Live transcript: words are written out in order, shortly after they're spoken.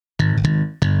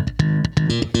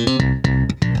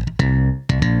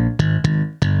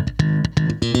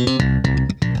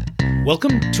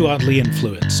Welcome to Oddly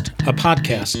Influenced, a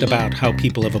podcast about how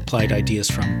people have applied ideas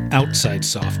from outside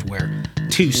software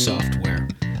to software.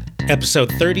 Episode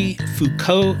 30,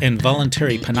 Foucault and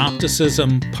Voluntary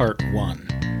Panopticism, Part 1.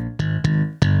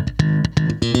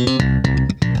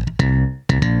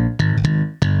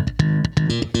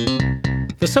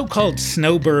 The so-called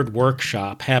Snowbird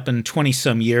Workshop happened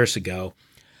 20-some years ago.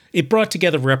 It brought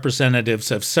together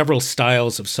representatives of several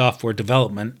styles of software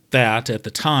development that, at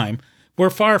the time, were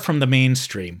far from the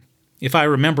mainstream. If I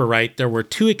remember right, there were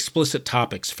two explicit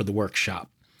topics for the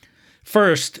workshop.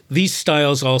 First, these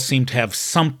styles all seemed to have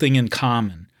something in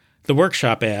common. The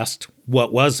workshop asked,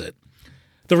 what was it?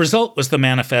 The result was the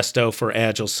Manifesto for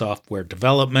Agile Software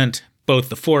Development, both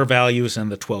the 4 values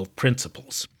and the 12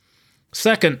 principles.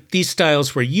 Second, these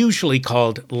styles were usually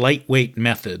called lightweight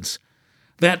methods.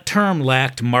 That term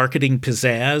lacked marketing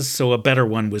pizzazz, so a better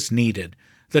one was needed.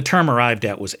 The term arrived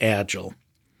at was Agile.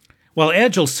 While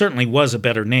Agile certainly was a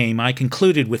better name, I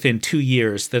concluded within 2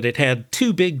 years that it had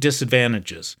 2 big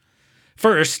disadvantages.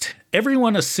 First,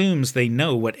 everyone assumes they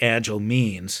know what Agile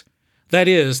means. That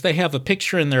is, they have a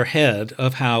picture in their head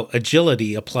of how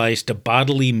agility applies to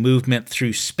bodily movement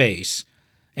through space,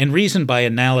 and reason by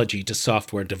analogy to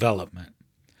software development.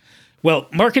 Well,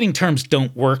 marketing terms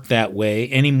don't work that way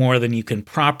any more than you can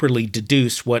properly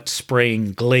deduce what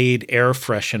spraying Glade air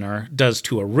freshener does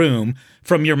to a room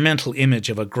from your mental image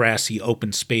of a grassy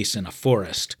open space in a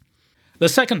forest. The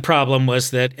second problem was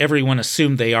that everyone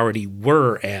assumed they already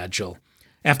were agile.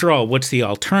 After all, what's the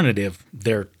alternative?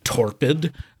 They're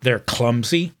torpid, they're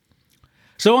clumsy.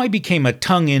 So I became a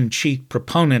tongue-in-cheek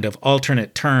proponent of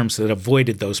alternate terms that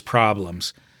avoided those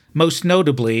problems. Most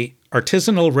notably,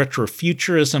 artisanal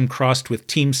retrofuturism crossed with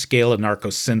team-scale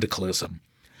anarcho-syndicalism.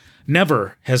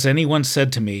 Never has anyone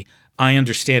said to me, I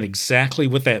understand exactly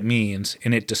what that means,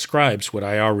 and it describes what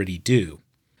I already do.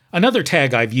 Another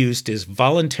tag I've used is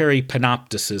voluntary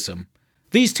panopticism.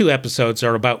 These 2 episodes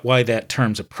are about why that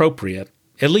term's appropriate,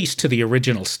 at least to the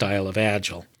original style of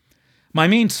Agile. My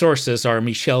main sources are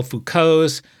Michel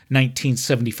Foucault's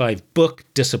 1975 book,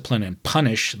 Discipline and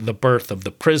Punish, The Birth of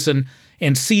the Prison,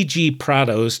 and C.G.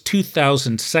 Prado's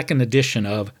 2002 edition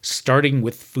of Starting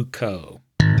with Foucault.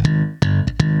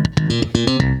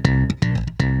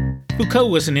 Foucault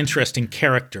was an interesting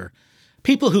character.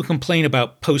 People who complain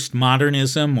about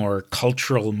postmodernism or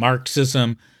cultural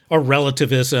Marxism or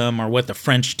relativism or what the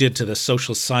French did to the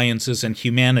social sciences and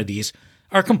humanities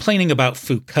are complaining about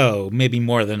Foucault, maybe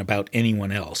more than about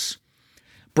anyone else.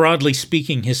 Broadly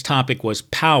speaking, his topic was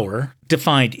power,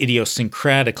 defined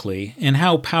idiosyncratically, and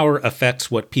how power affects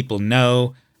what people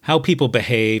know, how people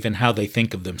behave, and how they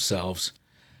think of themselves.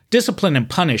 Discipline and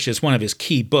Punish is one of his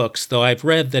key books, though I've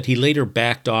read that he later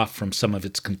backed off from some of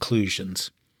its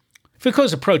conclusions.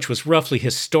 Foucault's approach was roughly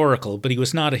historical, but he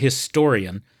was not a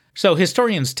historian, so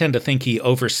historians tend to think he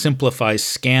oversimplifies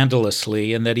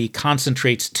scandalously and that he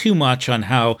concentrates too much on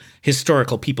how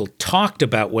historical people talked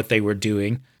about what they were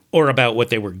doing, or about what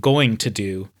they were going to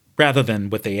do, rather than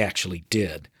what they actually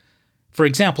did. For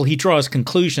example, he draws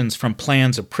conclusions from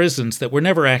plans of prisons that were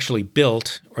never actually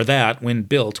built, or that, when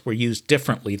built, were used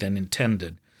differently than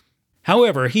intended.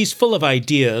 However, he's full of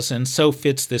ideas, and so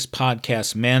fits this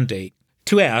podcast's mandate,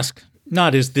 to ask,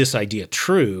 not is this idea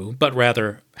true, but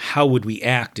rather, how would we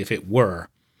act if it were?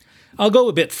 I'll go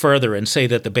a bit further and say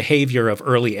that the behavior of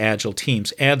early Agile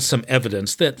teams adds some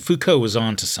evidence that Foucault was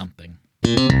onto something.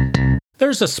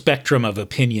 There's a spectrum of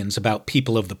opinions about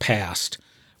people of the past.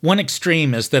 One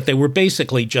extreme is that they were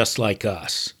basically just like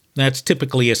us. That's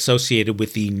typically associated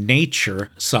with the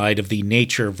nature side of the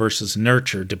nature versus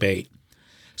nurture debate.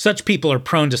 Such people are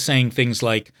prone to saying things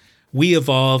like, we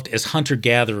evolved as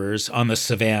hunter-gatherers on the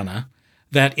savannah,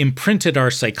 that imprinted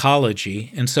our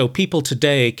psychology, and so people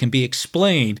today can be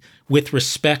explained with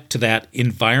respect to that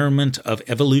environment of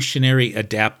evolutionary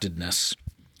adaptedness.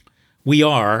 We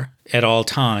are, at all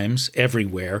times,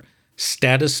 everywhere,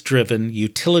 status-driven,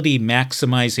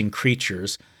 utility-maximizing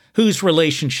creatures whose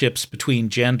relationships between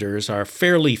genders are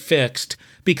fairly fixed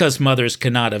because mothers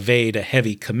cannot evade a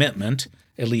heavy commitment,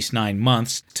 at least 9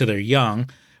 months, to their young,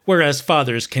 whereas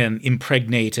fathers can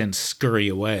impregnate and scurry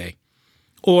away.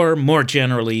 Or, more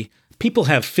generally, people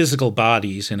have physical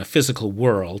bodies in a physical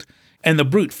world, and the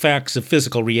brute facts of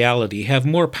physical reality have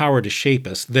more power to shape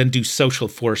us than do social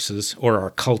forces or our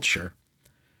culture.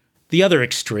 The other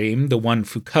extreme, the one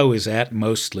Foucault is at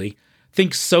mostly,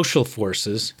 thinks social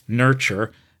forces,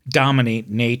 nurture, dominate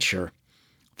nature.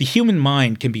 The human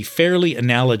mind can be fairly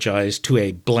analogized to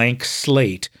a blank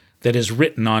slate that is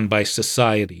written on by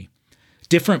society.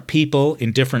 Different people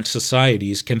in different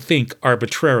societies can think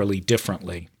arbitrarily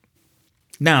differently.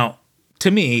 Now, To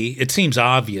me, it seems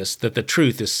obvious that the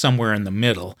truth is somewhere in the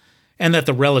middle, and that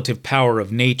the relative power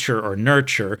of nature or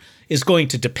nurture is going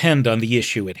to depend on the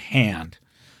issue at hand.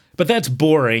 But that's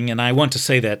boring, and I want to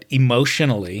say that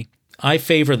emotionally, I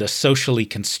favor the socially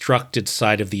constructed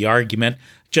side of the argument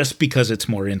just because it's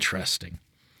more interesting.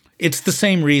 It's the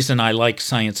same reason I like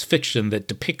science fiction that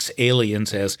depicts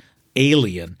aliens as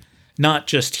alien, not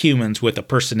just humans with a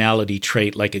personality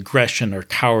trait like aggression or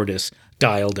cowardice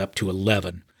dialed up to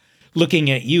 11.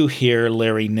 Looking at you here,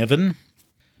 Larry Niven.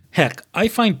 Heck, I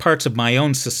find parts of my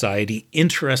own society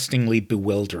interestingly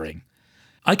bewildering.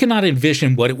 I cannot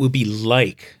envision what it would be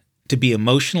like to be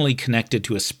emotionally connected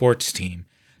to a sports team,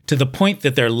 to the point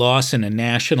that their loss in a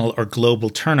national or global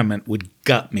tournament would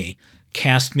gut me,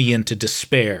 cast me into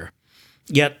despair.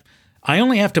 Yet, I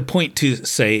only have to point to,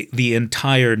 say, the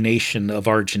entire nation of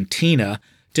Argentina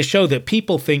to show that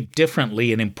people think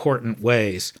differently in important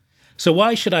ways. So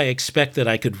why should I expect that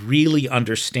I could really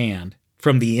understand,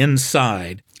 from the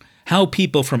inside, how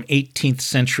people from 18th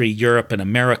century Europe and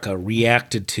America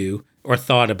reacted to or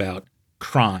thought about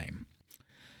crime?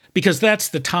 Because that's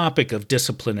the topic of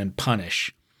Discipline and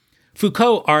Punish.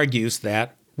 Foucault argues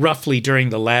that, roughly during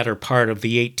the latter part of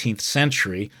the 18th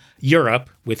century,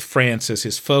 Europe, with France as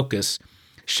his focus,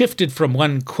 shifted from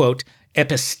one, quote,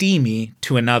 episteme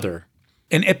to another.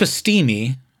 An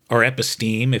episteme, or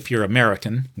episteme if you're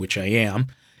American, which I am,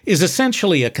 is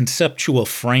essentially a conceptual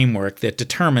framework that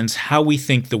determines how we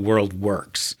think the world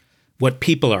works, what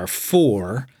people are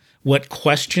for, what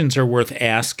questions are worth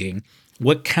asking,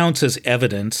 what counts as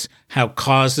evidence, how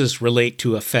causes relate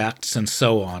to effects, and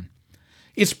so on.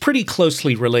 It's pretty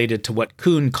closely related to what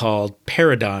Kuhn called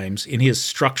paradigms in his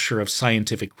Structure of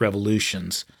Scientific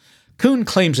Revolutions. Kuhn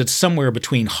claims it's somewhere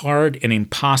between hard and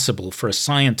impossible for a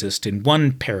scientist in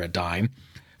one paradigm,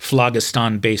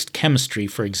 phlogiston-based chemistry,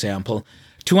 for example,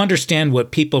 to understand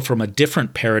what people from a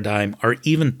different paradigm are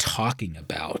even talking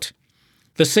about.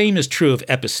 The same is true of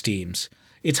epistemes.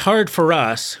 It's hard for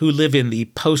us, who live in the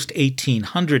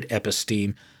post-1800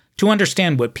 episteme, to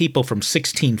understand what people from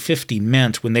 1650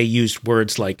 meant when they used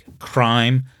words like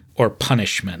crime or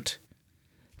punishment.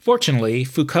 Fortunately,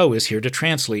 Foucault is here to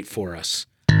translate for us.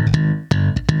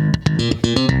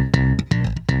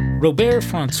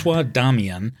 Robert-François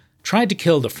Damiens tried to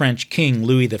kill the French king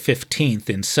Louis XV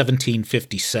in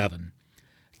 1757.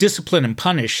 Discipline and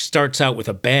Punish starts out with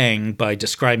a bang by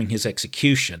describing his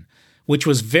execution, which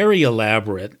was very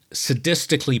elaborate,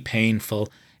 sadistically painful,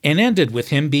 and ended with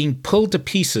him being pulled to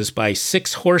pieces by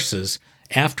 6 horses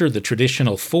after the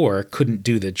traditional 4 couldn't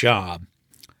do the job.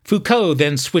 Foucault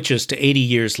then switches to 80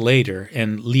 years later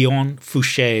and Léon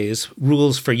Fouché's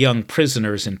rules for young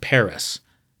prisoners in Paris.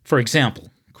 For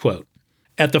example, quote,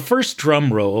 "At the first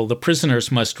drum roll, the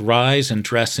prisoners must rise and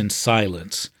dress in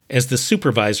silence as the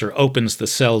supervisor opens the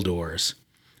cell doors.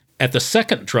 At the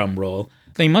second drum roll,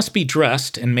 they must be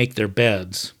dressed and make their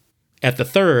beds. At the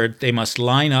third, they must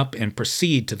line up and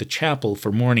proceed to the chapel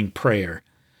for morning prayer.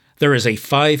 There is a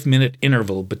 5-minute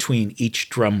interval between each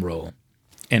drum roll."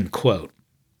 End quote.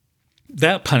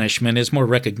 That punishment is more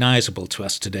recognizable to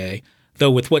us today, though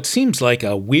with what seems like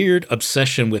a weird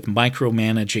obsession with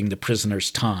micromanaging the prisoner's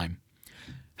time.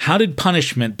 How did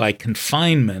punishment by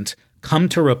confinement come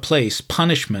to replace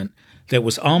punishment that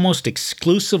was almost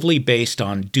exclusively based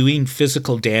on doing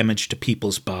physical damage to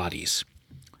people's bodies?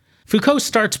 Foucault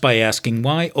starts by asking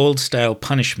why old-style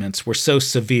punishments were so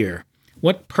severe.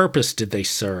 What purpose did they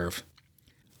serve?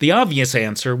 The obvious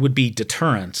answer would be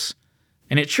deterrence,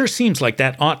 and it sure seems like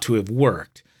that ought to have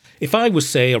worked. If I was,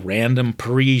 say, a random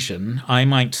Parisian, I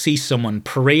might see someone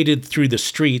paraded through the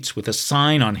streets with a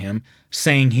sign on him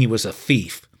saying he was a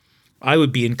thief. I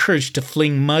would be encouraged to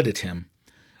fling mud at him.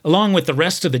 Along with the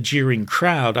rest of the jeering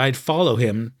crowd, I'd follow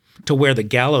him to where the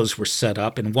gallows were set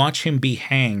up and watch him be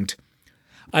hanged.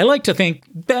 I like to think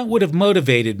that would have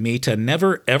motivated me to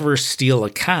never ever steal a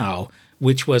cow,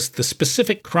 which was the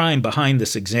specific crime behind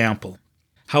this example.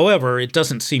 However, it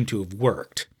doesn't seem to have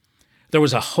worked. There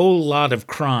was a whole lot of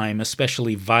crime,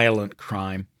 especially violent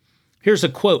crime. Here's a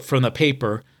quote from the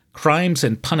paper, Crimes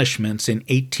and Punishments in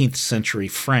 18th Century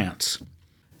France.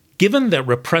 "Given that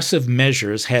repressive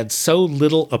measures had so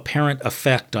little apparent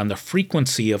effect on the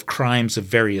frequency of crimes of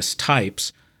various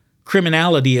types,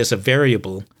 criminality as a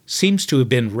variable seems to have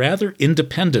been rather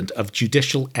independent of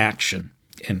judicial action."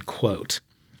 End quote.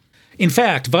 In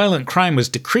fact, violent crime was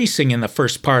decreasing in the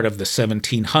first part of the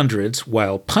 1700s,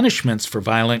 while punishments for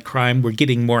violent crime were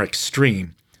getting more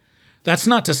extreme. That's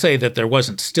not to say that there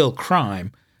wasn't still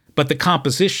crime, but the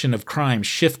composition of crime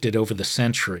shifted over the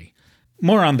century.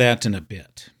 More on that in a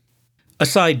bit. A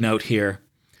side note here.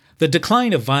 The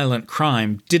decline of violent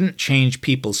crime didn't change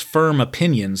people's firm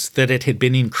opinions that it had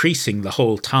been increasing the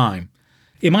whole time.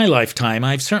 In my lifetime,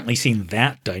 I've certainly seen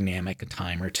that dynamic a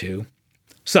time or two.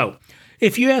 So,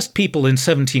 if you asked people in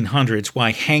 1700s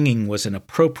why hanging was an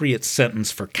appropriate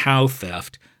sentence for cow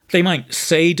theft, they might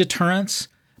say deterrence,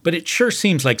 but it sure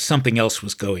seems like something else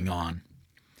was going on.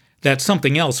 That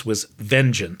something else was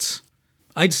vengeance.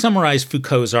 I'd summarize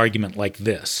Foucault's argument like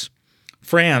this.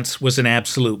 France was an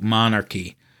absolute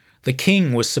monarchy. The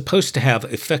king was supposed to have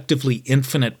effectively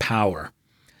infinite power.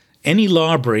 Any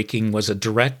law-breaking was a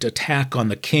direct attack on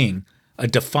the king, a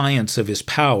defiance of his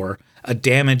power, a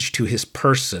damage to his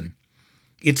person.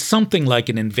 It's something like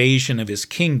an invasion of his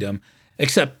kingdom,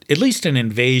 except at least an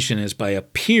invasion is by a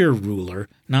peer ruler,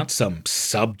 not some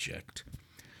subject.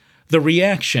 The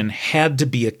reaction had to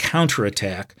be a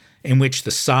counterattack in which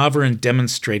the sovereign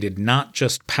demonstrated not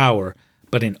just power,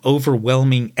 but an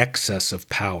overwhelming excess of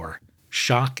power,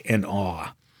 shock and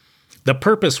awe. The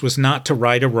purpose was not to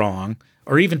right a wrong,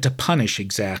 or even to punish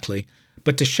exactly,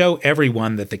 but to show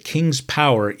everyone that the king's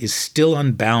power is still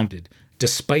unbounded,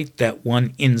 despite that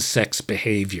one insect's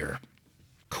behavior.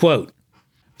 Quote,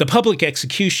 "The public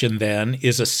execution, then,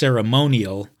 is a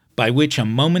ceremonial by which a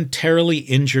momentarily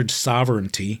injured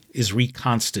sovereignty is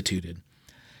reconstituted.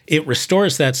 It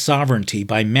restores that sovereignty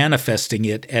by manifesting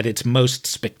it at its most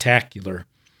spectacular.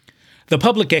 The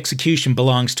public execution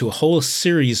belongs to a whole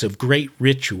series of great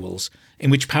rituals in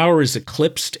which power is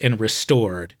eclipsed and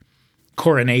restored.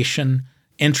 Coronation,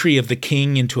 entry of the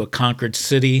king into a conquered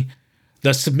city,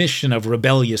 the submission of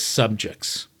rebellious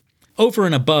subjects. Over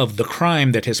and above the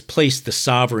crime that has placed the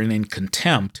sovereign in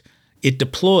contempt, it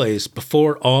deploys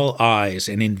before all eyes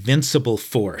an invincible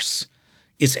force.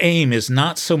 Its aim is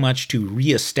not so much to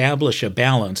reestablish a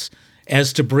balance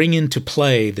as to bring into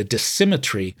play the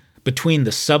dissymmetry between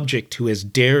the subject who has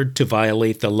dared to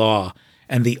violate the law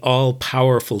and the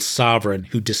all-powerful sovereign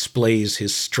who displays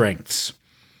his strengths."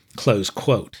 Close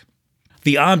quote.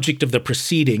 The object of the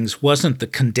proceedings wasn't the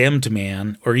condemned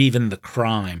man or even the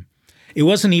crime. It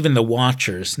wasn't even the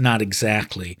watchers, not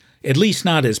exactly, at least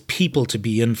not as people to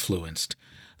be influenced.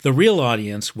 The real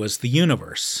audience was the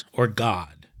universe, or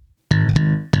God.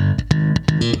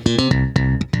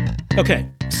 Okay,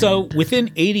 so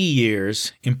within 80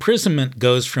 years, imprisonment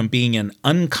goes from being an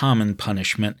uncommon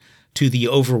punishment to the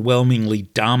overwhelmingly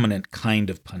dominant kind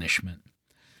of punishment.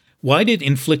 Why did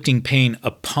inflicting pain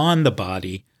upon the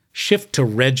body shift to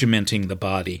regimenting the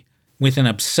body, with an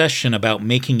obsession about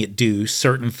making it do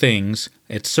certain things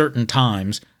at certain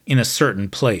times in a certain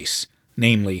place,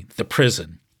 namely the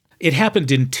prison? It happened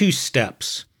in 2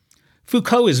 steps.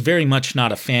 Foucault is very much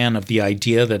not a fan of the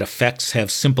idea that effects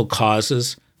have simple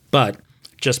causes, but,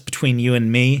 just between you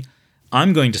and me,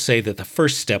 I'm going to say that the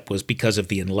first step was because of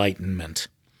the Enlightenment.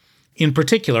 In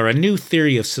particular, a new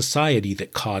theory of society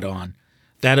that caught on,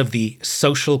 that of the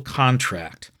social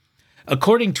contract.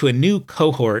 According to a new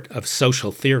cohort of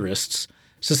social theorists,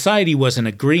 society was an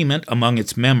agreement among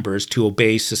its members to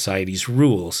obey society's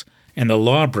rules, and the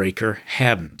lawbreaker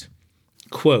hadn't.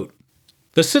 Quote,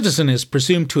 "The citizen is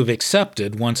presumed to have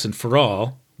accepted, once and for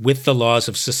all, with the laws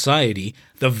of society,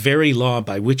 the very law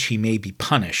by which he may be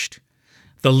punished.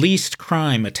 The least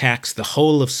crime attacks the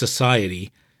whole of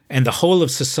society, and the whole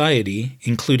of society,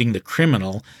 including the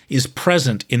criminal, is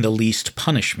present in the least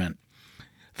punishment.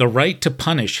 The right to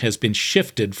punish has been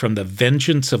shifted from the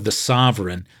vengeance of the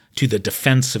sovereign to the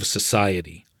defense of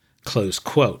society." Close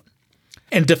quote.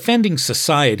 And defending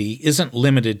society isn't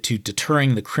limited to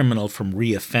deterring the criminal from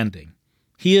reoffending.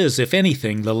 He is, if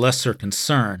anything, the lesser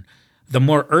concern. The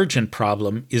more urgent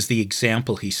problem is the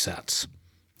example he sets.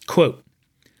 Quote,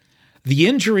 "The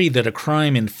injury that a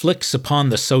crime inflicts upon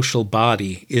the social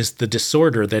body is the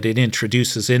disorder that it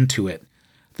introduces into it,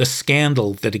 the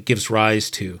scandal that it gives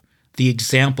rise to, the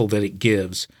example that it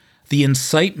gives, the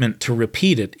incitement to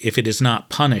repeat it if it is not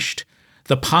punished,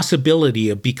 the possibility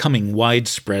of becoming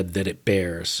widespread that it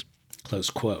bears." Close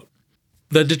quote.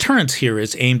 The deterrence here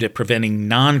is aimed at preventing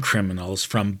non-criminals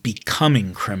from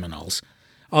becoming criminals,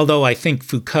 although I think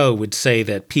Foucault would say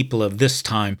that people of this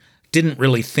time didn't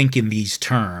really think in these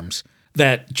terms,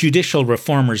 that judicial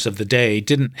reformers of the day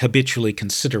didn't habitually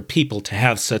consider people to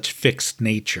have such fixed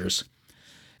natures.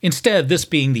 Instead, this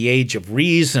being the age of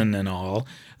reason and all,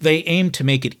 they aimed to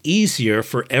make it easier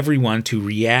for everyone to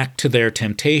react to their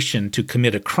temptation to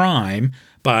commit a crime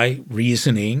by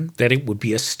reasoning that it would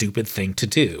be a stupid thing to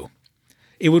do.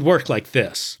 It would work like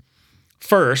this.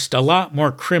 First, a lot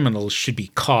more criminals should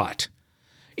be caught.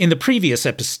 In the previous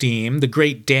episteme, the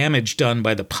great damage done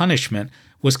by the punishment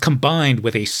was combined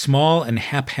with a small and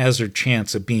haphazard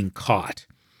chance of being caught.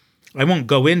 I won't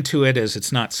go into it as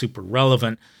it's not super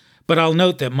relevant, but I'll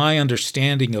note that my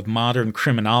understanding of modern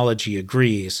criminology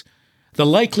agrees. The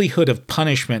likelihood of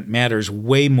punishment matters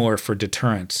way more for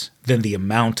deterrence than the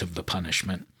amount of the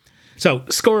punishment. So,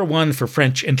 score 1 for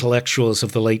French intellectuals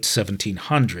of the late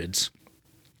 1700s.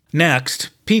 Next,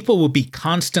 people will be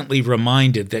constantly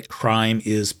reminded that crime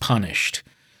is punished.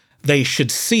 They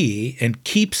should see, and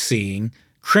keep seeing,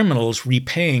 criminals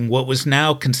repaying what was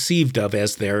now conceived of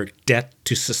as their debt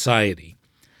to society.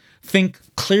 Think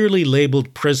clearly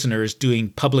labeled prisoners doing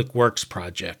public works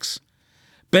projects.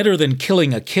 Better than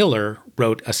killing a killer,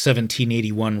 wrote a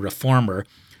 1781 reformer,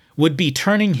 would be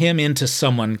turning him into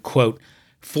someone, quote,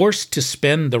 forced to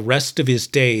spend the rest of his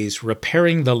days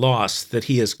repairing the loss that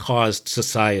he has caused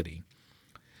society.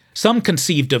 Some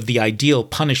conceived of the ideal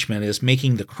punishment as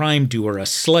making the crime doer a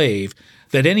slave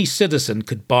that any citizen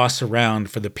could boss around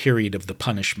for the period of the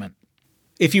punishment.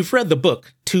 If you've read the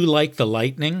book Too Like the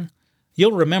Lightning,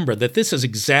 you'll remember that this is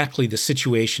exactly the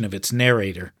situation of its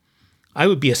narrator. I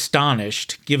would be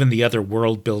astonished, given the other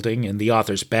world building and the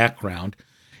author's background,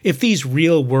 if these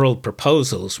real-world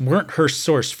proposals weren't her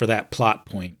source for that plot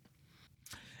point.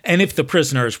 And if the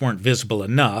prisoners weren't visible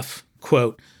enough,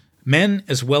 quote, men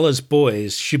as well as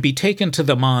boys should be taken to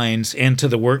the mines and to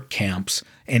the work camps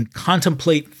and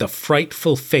contemplate the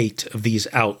frightful fate of these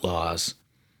outlaws.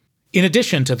 In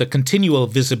addition to the continual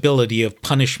visibility of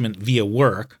punishment via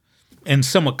work, and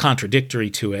somewhat contradictory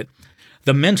to it,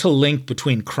 the mental link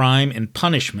between crime and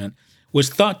punishment was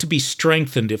thought to be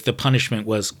strengthened if the punishment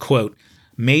was, quote,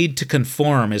 made to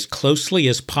conform as closely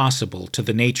as possible to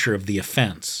the nature of the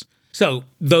offense. So,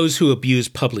 those who abuse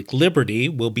public liberty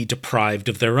will be deprived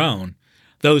of their own.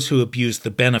 Those who abuse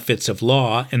the benefits of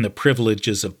law and the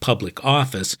privileges of public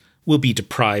office will be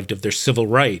deprived of their civil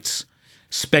rights.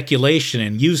 Speculation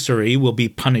and usury will be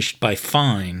punished by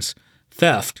fines.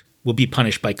 Theft will be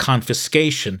punished by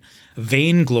confiscation.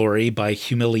 Vainglory by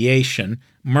humiliation.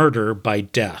 Murder by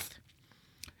death.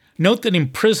 Note that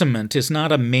imprisonment is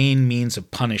not a main means of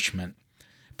punishment.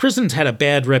 Prisons had a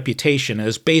bad reputation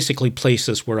as basically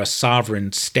places where a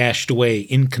sovereign stashed away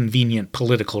inconvenient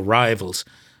political rivals,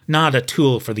 not a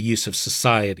tool for the use of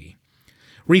society.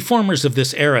 Reformers of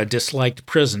this era disliked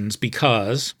prisons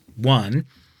because, 1,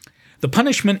 the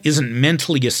punishment isn't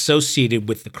mentally associated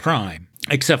with the crime,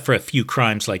 except for a few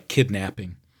crimes like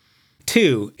kidnapping.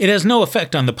 2, it has no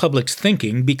effect on the public's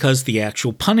thinking because the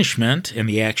actual punishment and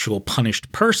the actual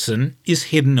punished person is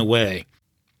hidden away.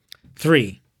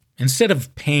 3, instead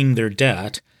of paying their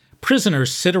debt,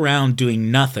 prisoners sit around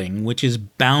doing nothing, which is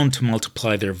bound to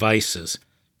multiply their vices,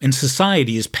 and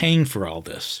society is paying for all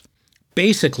this.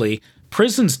 Basically,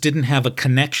 prisons didn't have a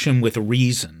connection with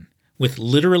reason, with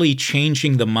literally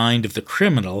changing the mind of the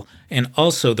criminal and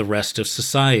also the rest of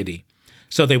society.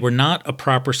 So they were not a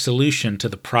proper solution to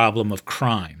the problem of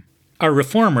crime. Our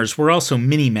reformers were also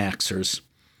mini-maxers.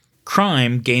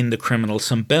 Crime gained the criminal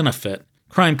some benefit.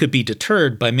 Crime could be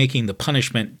deterred by making the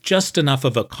punishment just enough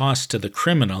of a cost to the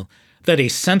criminal that a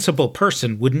sensible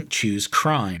person wouldn't choose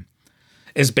crime.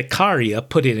 As Beccaria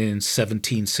put it in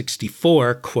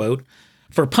 1764, quote,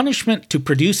 for punishment to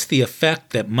produce the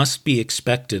effect that must be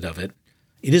expected of it,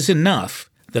 it is enough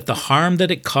that the harm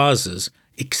that it causes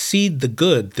exceed the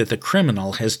good that the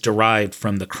criminal has derived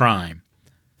from the crime.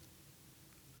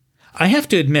 I have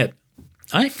to admit,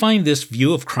 I find this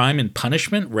view of crime and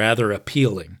punishment rather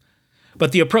appealing,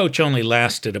 but the approach only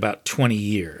lasted about 20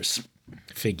 years.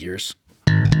 Figures.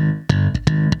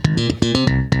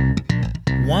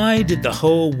 Why did the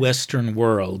whole Western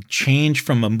world change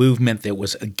from a movement that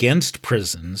was against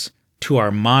prisons to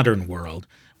our modern world,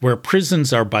 where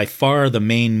prisons are by far the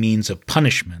main means of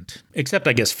punishment, except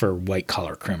I guess for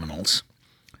white-collar criminals?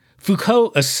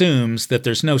 Foucault assumes that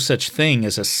there's no such thing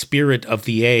as a spirit of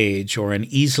the age or an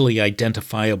easily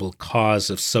identifiable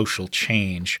cause of social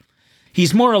change.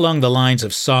 He's more along the lines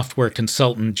of software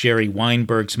consultant Jerry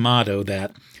Weinberg's motto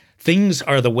that things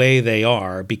are the way they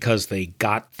are because they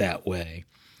got that way.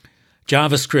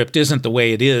 JavaScript isn't the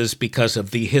way it is because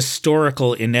of the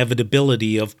historical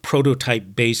inevitability of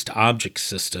prototype-based object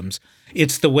systems.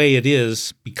 It's the way it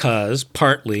is because,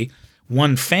 partly,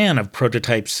 one fan of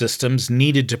prototype systems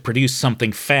needed to produce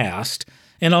something fast,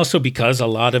 and also because a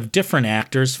lot of different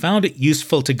actors found it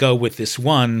useful to go with this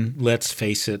one, let's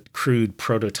face it, crude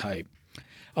prototype.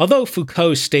 Although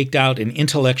Foucault staked out an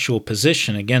intellectual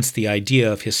position against the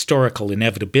idea of historical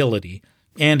inevitability,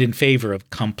 and in favor of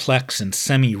complex and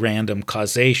semi-random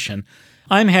causation,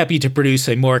 I'm happy to produce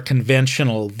a more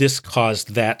conventional this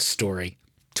caused that story,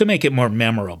 to make it more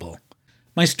memorable.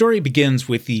 My story begins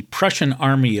with the Prussian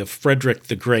army of Frederick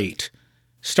the Great.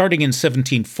 Starting in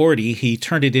 1740, he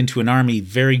turned it into an army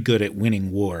very good at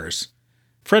winning wars.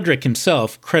 Frederick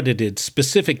himself credited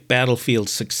specific battlefield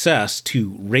success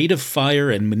to rate of fire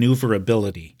and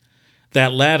maneuverability.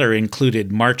 That latter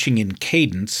included marching in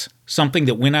cadence, something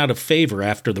that went out of favor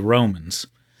after the Romans.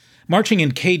 Marching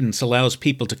in cadence allows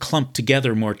people to clump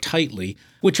together more tightly,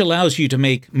 which allows you to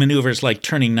make maneuvers like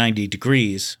turning 90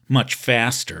 degrees much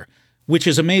faster, which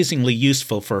is amazingly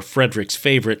useful for Frederick's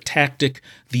favorite tactic,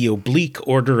 the oblique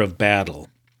order of battle.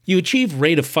 You achieve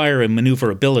rate of fire and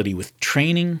maneuverability with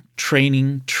training,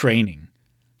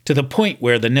 to the point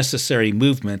where the necessary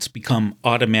movements become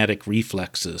automatic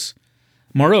reflexes.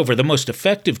 Moreover, the most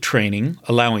effective training,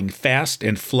 allowing fast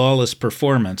and flawless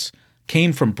performance,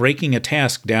 came from breaking a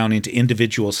task down into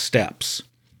individual steps.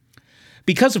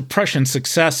 Because of Prussian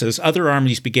successes, other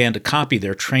armies began to copy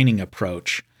their training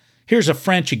approach. Here's a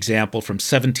French example from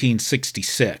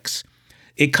 1766.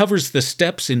 It covers the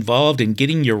steps involved in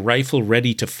getting your rifle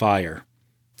ready to fire.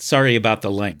 Sorry about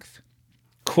the length.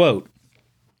 Quote,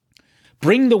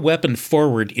 "Bring the weapon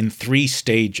forward in 3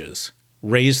 stages.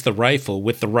 Raise the rifle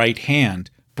with the right hand,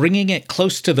 bringing it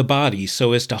close to the body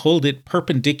so as to hold it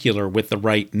perpendicular with the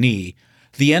right knee,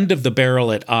 the end of the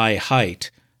barrel at eye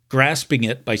height, grasping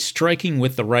it by striking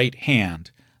with the right hand,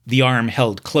 the arm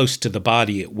held close to the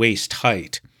body at waist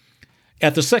height.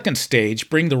 At the second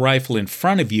stage, bring the rifle in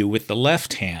front of you with the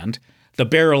left hand, the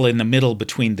barrel in the middle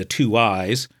between the 2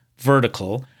 eyes,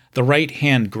 vertical, the right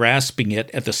hand grasping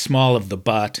it at the small of the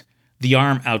butt, the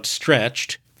arm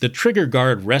outstretched, the trigger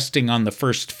guard resting on the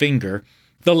first finger,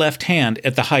 the left hand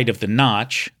at the height of the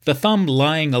notch, the thumb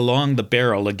lying along the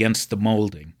barrel against the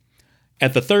molding.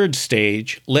 At the third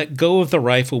stage, let go of the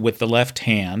rifle with the left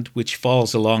hand, which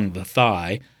falls along the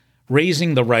thigh,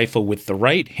 raising the rifle with the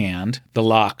right hand, the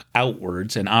lock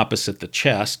outwards and opposite the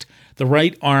chest, the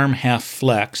right arm half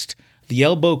flexed, the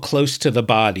elbow close to the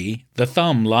body, the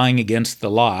thumb lying against the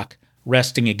lock,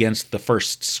 resting against the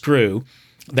first screw,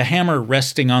 the hammer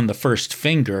resting on the first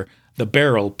finger, the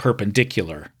barrel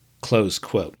perpendicular." Close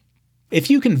quote. If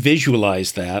you can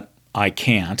visualize that, I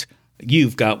can't,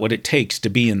 you've got what it takes to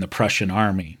be in the Prussian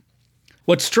army.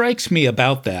 What strikes me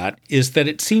about that is that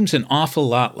it seems an awful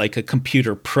lot like a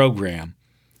computer program.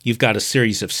 You've got a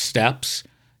series of steps.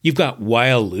 You've got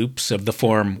while loops of the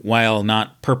form while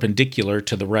not perpendicular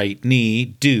to the right knee,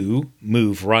 do,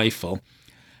 move rifle.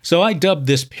 So I dubbed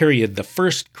this period the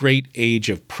first great age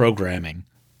of programming,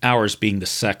 ours being the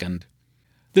second.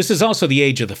 This is also the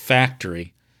age of the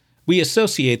factory. We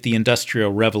associate the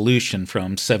Industrial Revolution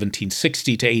from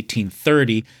 1760 to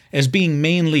 1830 as being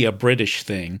mainly a British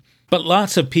thing, but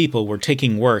lots of people were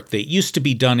taking work that used to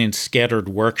be done in scattered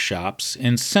workshops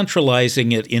and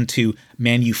centralizing it into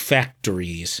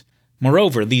manufactories.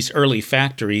 Moreover, these early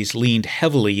factories leaned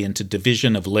heavily into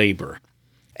division of labor.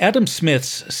 Adam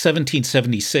Smith's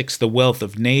 1776 The Wealth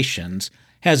of Nations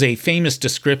has a famous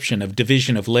description of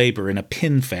division of labor in a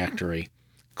pin factory.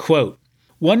 Quote,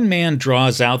 "One man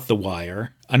draws out the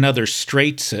wire, another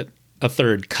straights it, a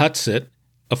third cuts it,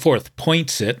 a fourth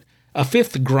points it, a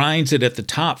fifth grinds it at the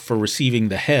top for receiving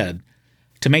the head.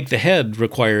 To make the head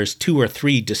requires 2 or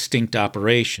 3 distinct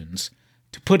operations.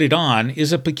 To put it on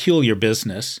is a peculiar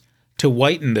business. To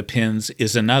whiten the pins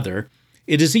is another.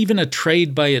 It is even a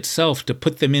trade by itself to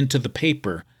put them into the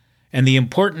paper. And the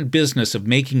important business of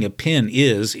making a pin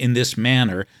is, in this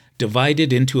manner,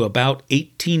 divided into about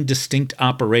 18 distinct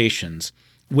operations,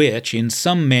 which, in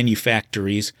some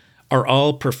manufactories, are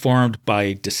all performed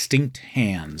by distinct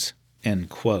hands." End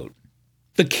quote.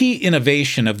 The key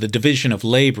innovation of the division of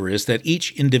labor is that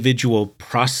each individual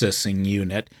processing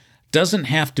unit doesn't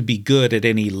have to be good at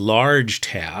any large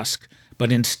task,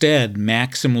 but instead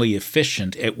maximally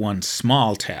efficient at one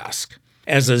small task.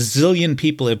 As a zillion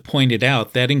people have pointed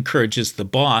out, that encourages the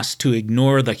boss to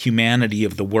ignore the humanity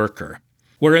of the worker.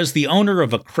 Whereas the owner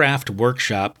of a craft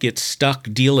workshop gets stuck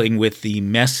dealing with the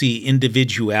messy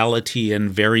individuality and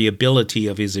variability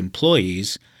of his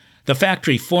employees, the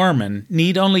factory foreman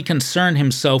need only concern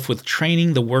himself with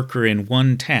training the worker in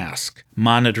one task,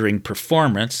 monitoring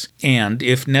performance, and,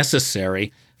 if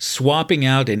necessary, swapping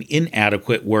out an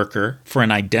inadequate worker for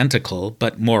an identical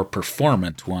but more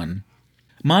performant one.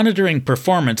 Monitoring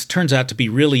performance turns out to be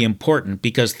really important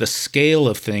because the scale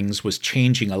of things was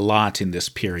changing a lot in this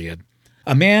period.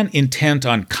 A man intent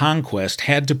on conquest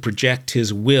had to project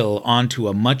his will onto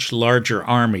a much larger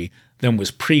army than was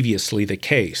previously the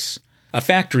case. A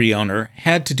factory owner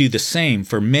had to do the same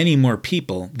for many more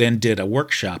people than did a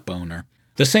workshop owner.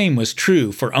 The same was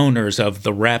true for owners of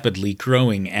the rapidly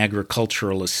growing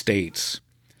agricultural estates.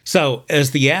 So,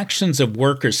 as the actions of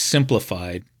workers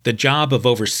simplified, the job of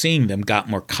overseeing them got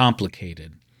more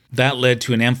complicated. That led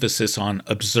to an emphasis on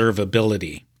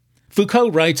observability. Foucault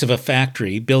writes of a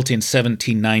factory built in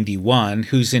 1791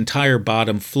 whose entire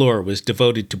bottom floor was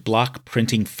devoted to block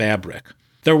printing fabric.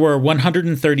 There were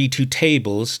 132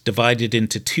 tables divided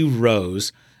into 2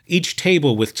 rows, each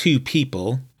table with 2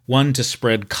 people, one to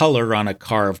spread color on a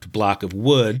carved block of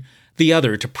wood, the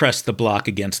other to press the block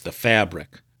against the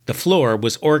fabric. The floor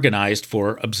was organized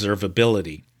for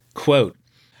observability. Quote,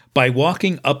 "By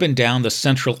walking up and down the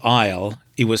central aisle,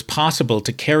 it was possible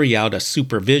to carry out a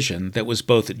supervision that was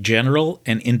both general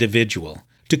and individual,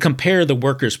 to compare the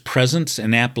worker's presence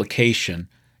and application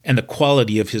and the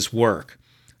quality of his work,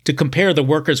 to compare the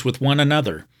workers with one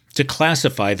another, to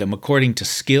classify them according to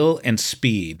skill and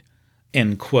speed."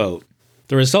 End quote.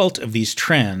 The result of these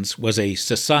trends was a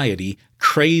society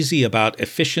crazy about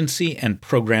efficiency and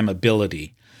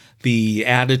programmability. The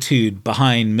attitude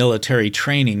behind military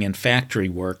training and factory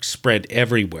work spread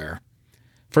everywhere.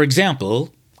 For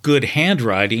example, good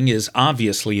handwriting is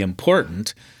obviously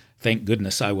important. Thank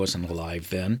goodness I wasn't alive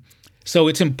then. So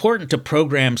it's important to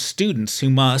program students who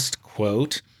must,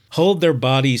 quote, "hold their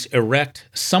bodies erect,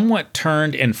 somewhat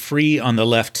turned and free on the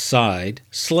left side,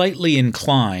 slightly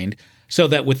inclined, so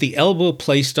that with the elbow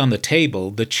placed on the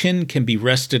table, the chin can be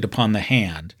rested upon the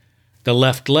hand. The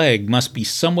left leg must be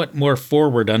somewhat more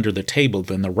forward under the table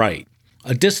than the right.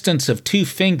 A distance of 2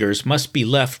 fingers must be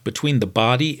left between the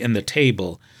body and the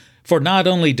table, for not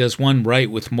only does one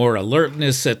write with more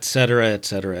alertness, etc.,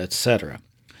 etc., etc.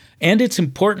 And it's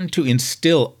important to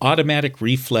instill automatic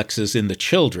reflexes in the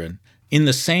children in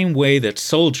the same way that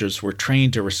soldiers were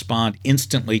trained to respond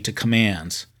instantly to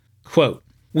commands. Quote,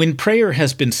 "When prayer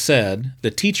has been said,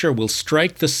 the teacher will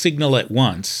strike the signal at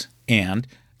once, and,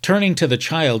 turning to the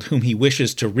child whom he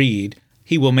wishes to read,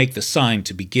 he will make the sign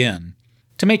to begin.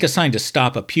 To make a sign to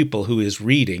stop a pupil who is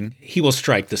reading, he will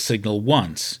strike the signal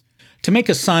once. To make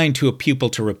a sign to a pupil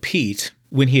to repeat,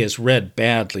 when he has read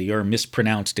badly or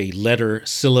mispronounced a letter,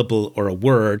 syllable, or a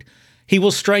word, he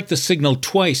will strike the signal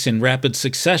twice in rapid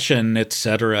succession,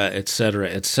 etc., etc.,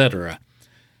 etc."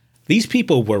 These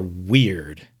people were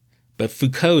weird, but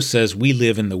Foucault says we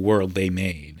live in the world they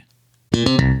made.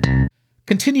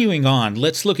 Continuing on,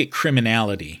 let's look at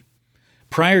criminality.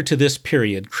 Prior to this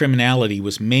period, criminality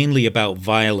was mainly about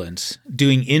violence,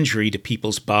 doing injury to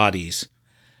people's bodies.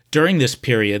 During this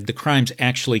period, the crimes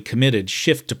actually committed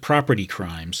shift to property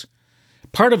crimes.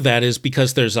 Part of that is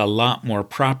because there's a lot more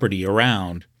property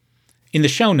around. In the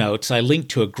show notes, I linked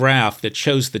to a graph that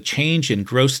shows the change in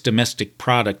gross domestic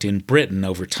product in Britain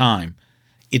over time.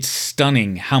 It's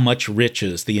stunning how much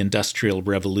riches the Industrial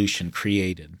Revolution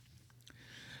created.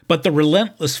 But the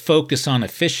relentless focus on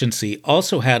efficiency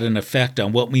also had an effect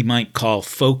on what we might call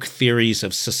folk theories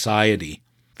of society.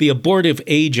 The abortive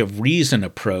age of reason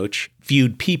approach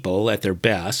viewed people, at their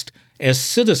best, as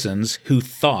citizens who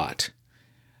thought.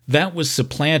 That was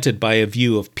supplanted by a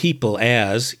view of people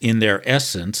as, in their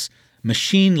essence,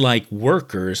 machine-like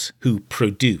workers who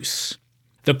produce.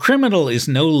 The criminal is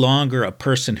no longer a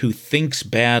person who thinks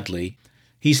badly.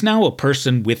 He's now a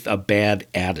person with a bad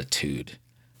attitude.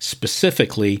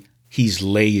 Specifically, he's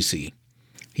lazy.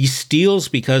 He steals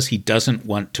because he doesn't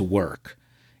want to work.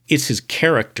 It's his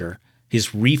character,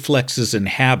 his reflexes and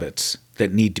habits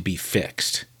that need to be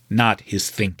fixed, not his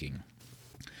thinking.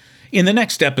 In the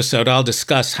next episode, I'll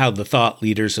discuss how the thought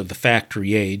leaders of the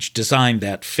factory age designed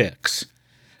that fix.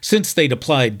 Since they'd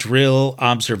applied drill,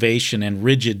 observation, and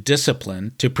rigid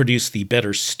discipline to produce the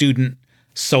better student,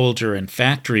 soldier, and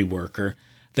factory worker,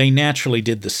 they naturally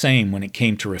did the same when it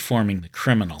came to reforming the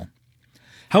criminal.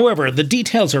 However, the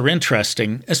details are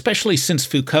interesting, especially since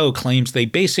Foucault claims they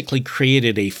basically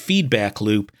created a feedback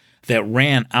loop that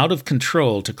ran out of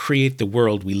control to create the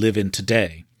world we live in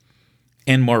today.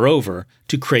 And moreover,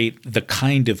 to create the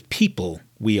kind of people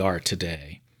we are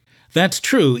today. That's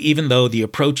true even though the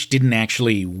approach didn't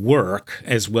actually work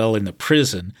as well in the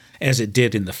prison as it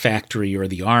did in the factory or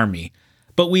the army,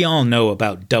 but we all know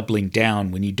about doubling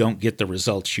down when you don't get the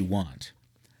results you want.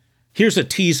 Here's a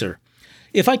teaser.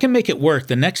 If I can make it work,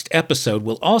 the next episode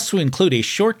will also include a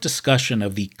short discussion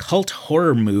of the cult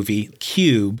horror movie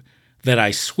Cube that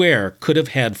I swear could have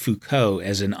had Foucault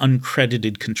as an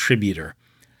uncredited contributor.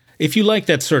 If you like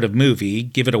that sort of movie,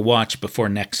 give it a watch before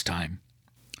next time.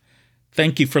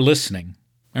 Thank you for listening.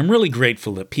 I'm really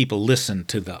grateful that people listen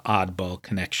to the oddball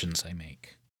connections I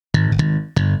make.